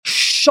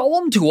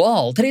Shalom to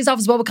all. Today's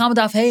office Bava Kama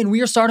Daf Hey, and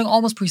we are starting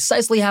almost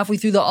precisely halfway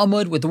through the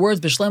Amud with the words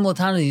B'Shlem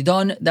L'Tana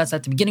Didon. That's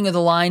at the beginning of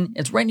the line.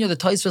 It's right near the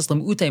Taisvis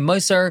Lem'ute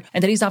Moiser.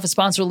 And today's office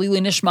sponsor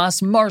Lili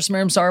Nishmas Mars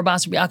Miriam Sarah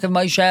Bas Rabbi Yaakov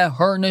Moshe.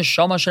 Her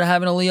neshama should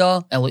have an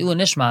aliyah. And Lili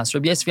Nishmas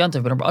Rabbi Yosef Yantav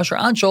and Rabbi Asher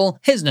Anshel.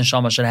 His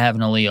neshama should have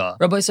an aliyah.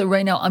 Rabbi said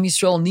right now Am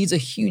Yisrael needs a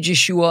huge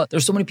Yeshua.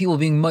 There's so many people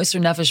being Moiser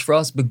Nefesh for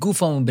us,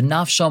 Begufam,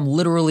 Benafsham,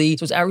 literally.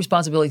 So it's our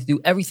responsibility to do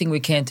everything we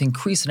can to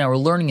increase in our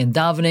learning and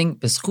davening,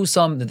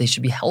 B'schusam, that they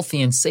should be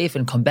healthy and safe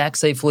and come back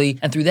safely,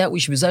 and through that we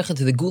should be zeicha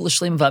to the Gula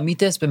Shleim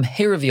V'Amitis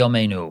B'Meherav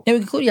Yomenu. Now we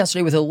concluded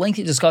yesterday with a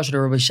lengthy discussion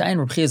of Rabbi Shai and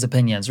Rabbi Chia's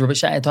opinions. Rabbi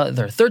Shai taught that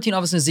there are 13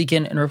 avos in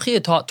Zikin, and Rabbi Chia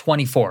taught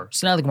 24.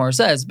 So now the Gemara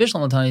says,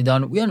 Bishlam L'Tani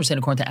Dan, we understand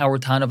according to our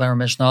Tana of our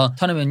Mishnah,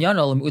 Tana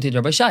Minyana L'M'utei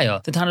Rabbi Shai.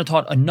 The Tana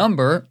taught a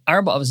number,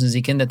 Arba avos in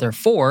Zikin, that there are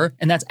 4,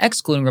 and that's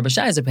excluding Rabbi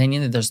Shai's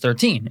opinion that there's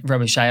 13. If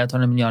Rabbi Shai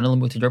Tana Minyana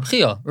L'M'utei Rabbi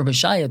Chia. Rabbi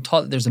Shai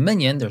taught that there's a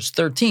minyan, there's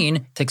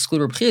 13, to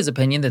exclude Rabbi Chia's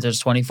opinion that there's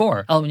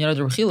 24. Al Minyana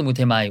Rabbi Chia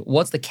L'M'utei Mai.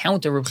 What's the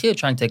count of Rabbi Chia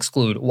trying to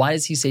exclude? Why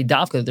does he say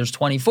Dafka that there's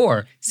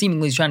 24?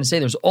 Seemingly he's trying to say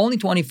there's only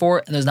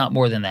 24 and there's not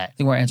more than that.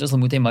 The Gemara answers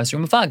Lamute Meiser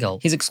and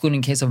Mefagel. He's excluding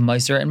in case of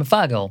Meiser and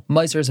Mefagel.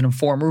 Meiser is an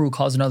informer who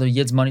caused another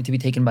Yid's money to be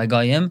taken by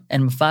Goyim,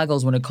 and Mefagel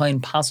is when a Kohen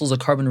passels a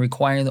carbon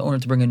requiring the owner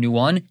to bring a new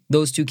one.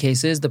 Those two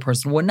cases, the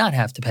person would not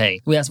have to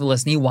pay. We ask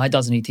Velesni, why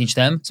doesn't he teach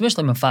them? So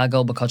Mishlei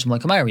Mefagel, but Kachim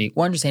like Kamari.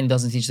 We understand he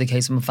doesn't teach the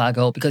case of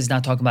Mefagel because he's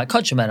not talking about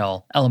Kachim at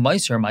all. Ela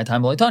Meiser, my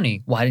time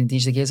Loitani. Why didn't he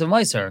teach the case of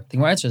Meiser? The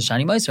Gemara answers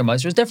Shani Meiser.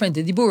 Meiser is different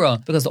to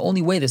Dibura because the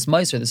only way this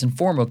Meiser, this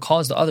informer,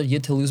 caused the other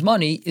Yid to lose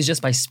money is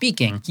just by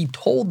speaking. He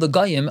told the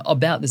Goyim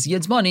about this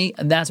Yid's money,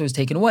 and that's what was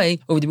taken away.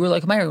 Over Dibur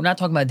like Meir, we're not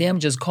talking about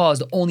damages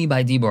caused only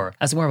by Dibur.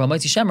 As more about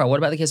Mighty Shemra, what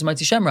about the case of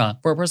Mighty Shemra?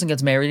 Where a person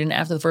gets married and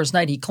after the first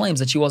night he claims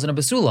that she wasn't a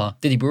Basula.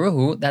 The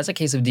Diburahu, that's a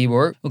case of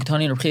Dibur.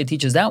 Uktani and Rabchia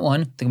teaches that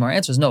one. The Gemara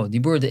answers no.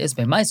 Dibur de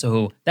Isbe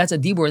Maisahu. That's a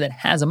Dibur that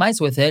has a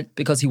Maisa with it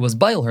because he was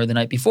bail her the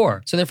night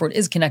before. So therefore it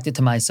is connected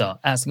to Maisa.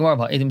 Ask the Gemara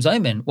about Edim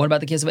Zaymin. What about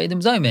the case of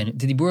Edim Zaymin?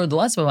 The Dibur de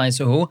Lesba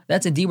Maisahu.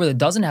 That's a Dibur that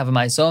doesn't have a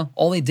Maisa.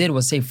 All they did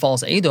was say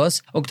false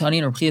Eidos.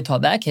 Uktani and Rabchia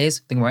taught that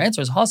case. The Gemara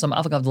answers Hasam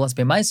Afakav de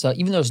Lesbe Maisa.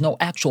 Even though there's no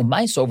actual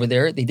Maisa over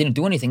there, they didn't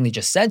do anything, they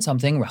just said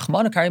something.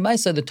 Rahmanakari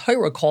Maisa, the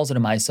Torah calls it a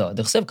Maisa.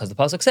 Because the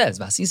Pasuk says,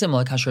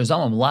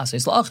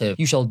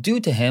 you shall do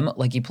to him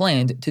like he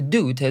planned to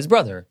do to his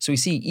brother. So we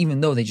see,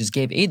 even though they just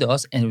gave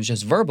Eidos and it was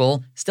just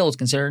verbal, still it's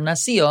considered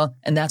Nasiya,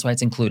 and that's why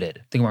it's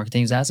included. The Gemara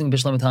continues asking,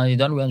 Bishlam L'Tana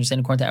Didon, we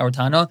understand according to our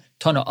Tana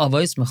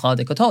Avos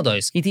Mechadek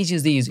Taldos. He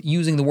teaches these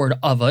using the word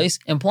Avos,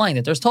 implying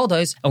that there's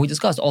Taldos, and we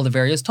discussed all the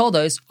various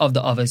Taldos of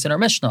the Avos in our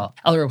Mishnah.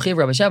 Al Rabbi Chiv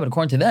Rabbi Shabbat,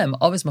 according to them,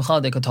 Avos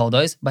Mechadek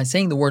Taldos, by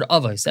saying the word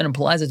Avos, that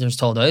implies that there's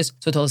Taldos.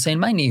 So Taldos saying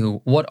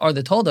Mainihu, what are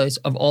the Taldos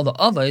of all the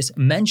Avos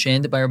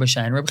mentioned by Rabbi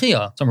Shai and Rabbi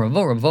Chia? So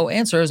Ravo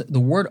answers, the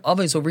word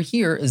Avos over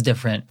here is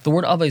different. The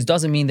word Avos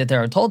doesn't mean that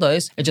there are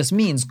Taldos, it just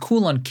means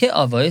Kulan Ki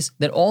Avos,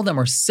 that all of them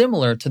are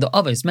similar to the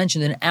Avos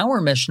mentioned in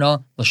our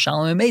Mishnah,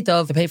 L'Shalom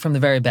Emeitav, to pay from the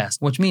very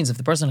best, which means if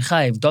the person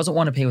Chayiv doesn't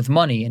want to pay with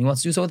money and he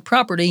wants to do so with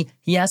property,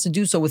 he has to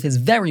do so with his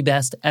very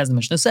best, as the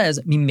Mishnah says,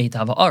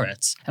 Mimeitav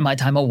Haaretz. And my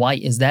time, why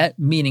is that?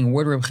 Meaning,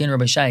 where do Rabbi Chia and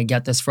Rabbi Shai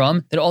get this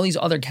from? That all these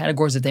other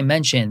categories that they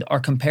mentioned are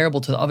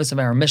comparable to the Avos of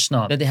our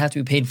Mishnah, that they have to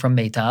be paid from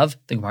Meitav.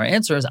 The Gemara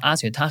answers,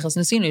 Asya Tachas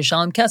Nesinu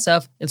Shalom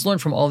Kesef. It's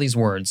learned from all these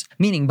words.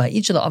 Meaning, by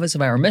each of the Avos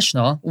of our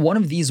Mishnah, one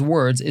of these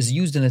words is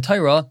used in the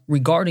Torah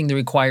regarding the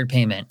required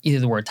payment. Either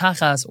the word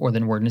Tachas, or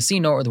the word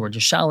Nesino, or the word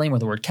Yishalim, or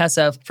the word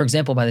Kesef. For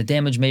example, by the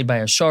damage made by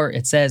a shar,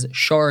 it says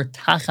Shar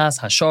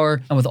Tachas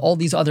Hashar. And with all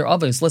these other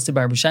Avos listed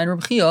by Rabbi Shai and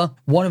Rabbi Chia,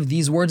 one of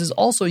these words is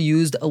also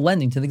used,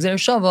 lending to the Gzer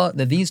Shava,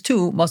 that these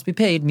two must be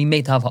paid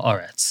Mimeitav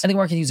Haaretz. And the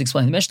Gemara continues to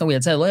explain the Mishnah. We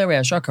had said, Lo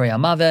Yarei Shar Karei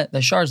Mave,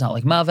 the Shar is not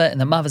like Mave,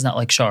 and the Mave is not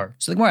like Shar.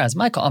 So the Gemara asks,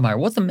 Micah Amar,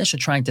 what's the Mishnah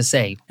trying to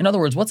say? In other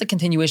words, what's the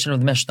continuation of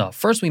the Mishnah?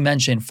 First we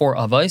mention 4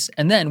 Avos,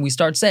 and then we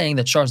start saying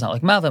that Shar is not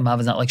like Mave, Mave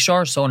is not like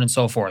Shar, so on and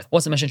so forth.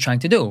 What's the Mishnah trying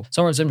to do?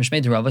 Someone said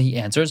Mishmei Rava, he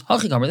answers,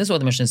 Hachikamar, this is what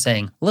the Mishnah is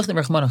saying. Really,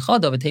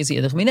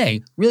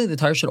 the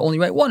Torah should only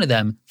write one of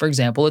them. For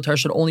example, the Torah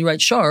should only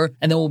write Shar,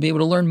 and then we'll be able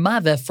to learn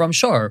Mave from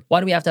Shar. Why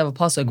do we have to have a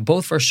pasuk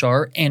both for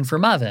Shar and for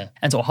Mave?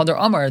 And so Hadar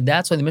Amar,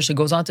 that's why the Mishnah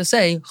goes on to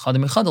say,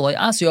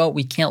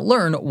 we can't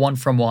learn one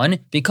from one,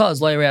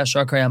 because each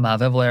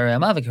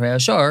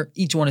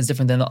one is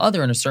different than the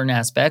other in a certain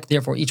aspect,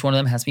 therefore each one of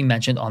them has to be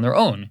mentioned on their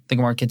own. The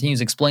Gemara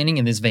continues explaining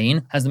in this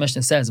vein, as the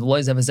Mishnah says,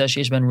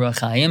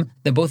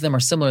 that both of them are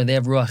similar, they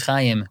have Ruach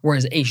Chaim,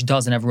 whereas Eish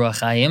doesn't have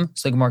Ruach Chaim.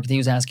 So the Gemara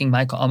continues asking,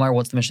 Micah Amar,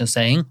 what's the Mishnah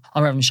saying?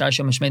 Amar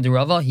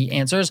he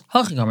answers,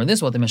 Hachikamar, this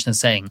is what the Mishnah is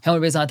saying. Why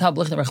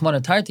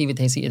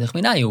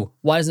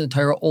doesn't the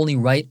Torah only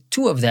write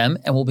 2 of them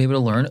and we'll be able to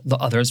learn the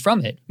others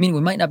from it? Meaning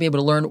we might not be able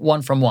to learn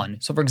one from one.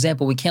 So for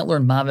example, we can't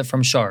learn Mave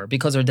from Shar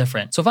because they're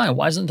different. So fine,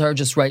 why doesn't the Torah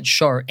just write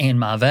Shar and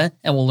Mave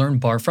and we'll learn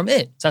Bar from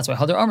it? So that's why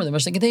Hadar Amar, the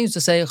Mishnah continues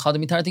to say,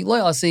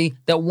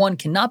 that one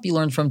cannot be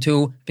learned from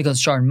 2 because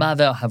Shar and Mave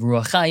have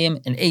Ruach Chaim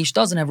and Eish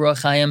doesn't have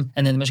Ruach Chaim,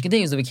 and then the Mishnah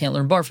continues that we can't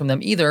learn Bar from them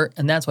either,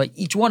 and that's why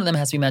each one of them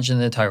has to be mentioned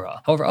in the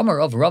Torah. However, Amar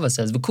of Rava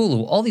says,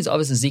 V'kulu, all these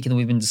Avos and Zikin that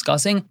we've been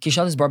discussing,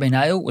 Kishalis Bar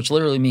Beinayu, which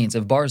literally means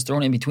if Bar is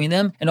thrown in between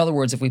them. In other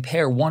words, if we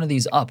pair one of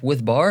these up top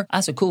with bar,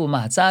 asakul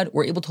ma'atzad,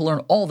 we're able to learn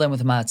all of them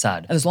with ma'atzad.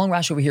 And this long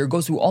Rashi over here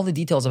goes through all the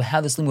details of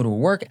how this limud will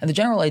work, and the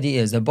general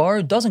idea is that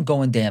bar doesn't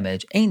go in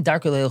damage, ain't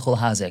darkei le'chol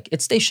hazik,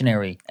 it's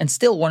stationary, and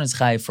still one is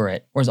chayiv for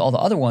it, whereas all the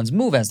other ones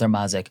move as their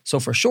mazik, so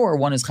for sure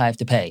one is chayiv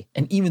to pay.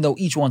 And even though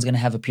each one's going to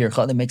have a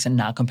pircha that makes it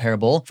not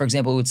comparable, for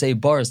example, we would say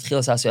bar is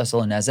tchilas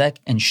asiyasol nezek,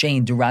 and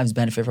Shane derives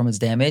benefit from its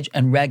damage,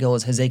 and regel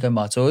is hazeka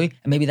matzoi,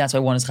 and maybe that's why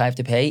one is chayiv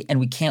to pay, and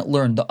we can't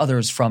learn the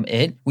others from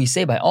it. We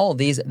say by all of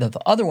these that the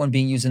other one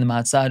being used in the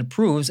matzad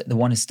proves the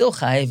one is still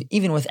chayiv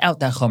even without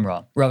that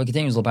chumrah. Rava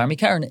continues l'bar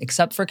Karen,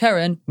 except for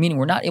Karen, meaning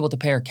we're not able to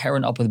pair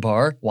Karen up with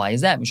bar. Why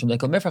is that?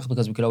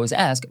 Because we could always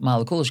ask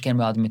all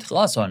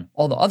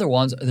the other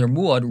ones, they're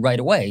muad right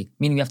away,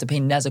 meaning we have to pay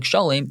nezek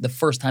shalim the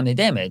first time they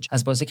damage.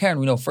 As opposed to Karen,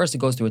 we know first it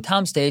goes through a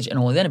tam stage and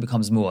only then it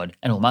becomes muad.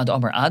 And according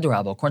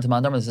to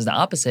Mandamar, this is the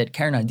opposite.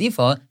 Karen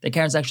adifa, that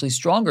Karen's actually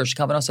stronger,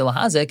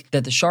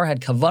 that the shar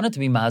had kavana to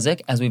be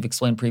mazik, as we've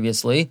explained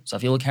previously. So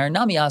if you look Karen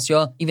nami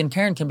asya, even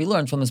Karen can be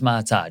learned from this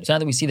ma'atzad. So now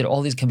that we see that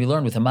all these can be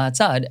learned with a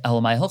ma'atzad,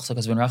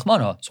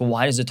 so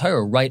why does the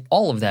Torah write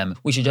all of them?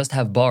 We should just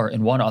have bar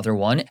in one other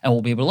one, and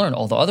we'll be able to learn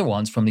all the other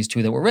ones from these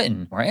two that were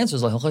written. Our answer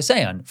is for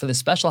the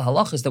special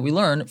halachas that we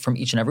learn from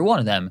each and every one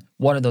of them.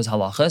 What are those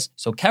halachas?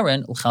 So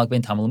Karen,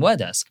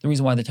 the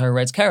reason why the Torah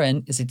writes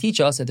Karen is to teach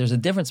us that there's a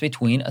difference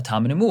between a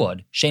tam and a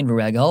muad. Shein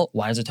v'regel,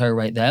 why does the Torah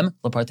write them?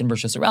 Lepartin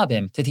b'rshus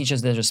harabim, to teach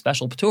us that there's a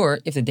special patur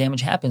if the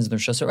damage happens in the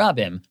rshus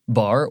harabim.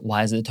 Bar,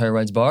 why is it the Torah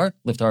writes bar?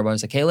 Liftar bar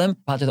is a kalim,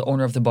 pater the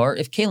owner of the bar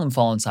if kalim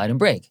fall inside and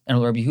break.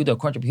 And Rabbi Yehuda,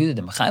 according to Rabbi Yehuda,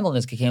 the mechayiv on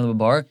this kalim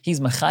bar, he's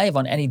mechayiv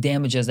on any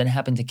damages that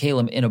happen to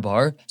kalim in a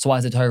bar. So why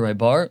is the Torah write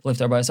bar?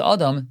 Liftar bar is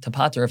adam, to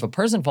pater if a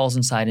person falls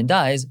inside and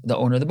dies, the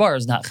owner of the bar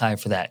is not chayiv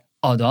for that.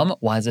 Adam,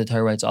 why is the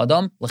Torah writes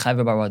Adam?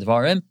 L'chayv b'arba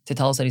dvarim, to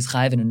tell us that he's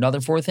chayiv in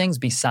another four things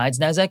besides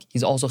nezek.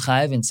 He's also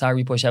chayiv in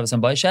sari poshavas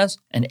and baishas.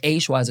 And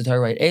Eish, why is the Torah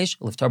write Eish?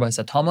 Liftar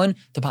b'satamun,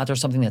 to pater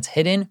something that's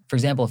hidden. For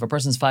example, if a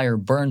person's fire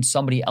burned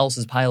somebody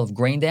else's pile of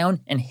grain down,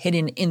 and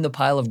hidden in the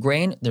pile of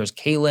grain there's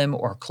kalim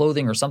or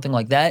clothing or something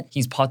like that,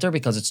 he's pater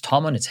because it's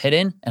tamun, it's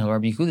hidden. And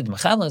Rabbi Yehuda,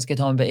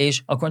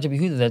 according to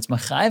Rabbi Yehuda, that's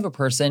mechayiv a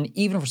person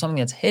even for something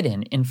that's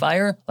hidden in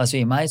fire. So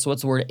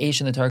what's the word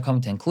Eish in the Torah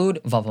come to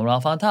include? Vav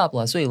Ralph on top.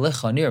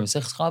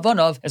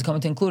 Is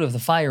coming to include if the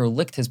fire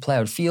licked his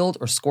plowed field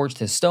or scorched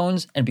his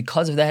stones, and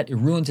because of that it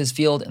ruined his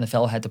field and the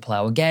fellow had to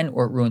plow again,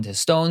 or it ruined his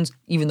stones.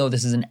 Even though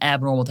this is an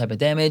abnormal type of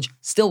damage,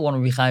 still one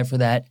would be chayiv for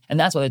that, and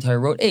that's why the Torah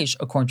wrote Eish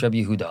according to Rabbi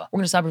Yehuda. We're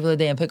going to stop here for the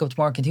day and pick up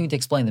tomorrow, continue to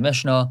explain the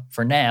Mishnah.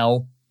 For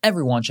now,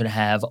 everyone should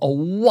have a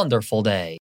wonderful day.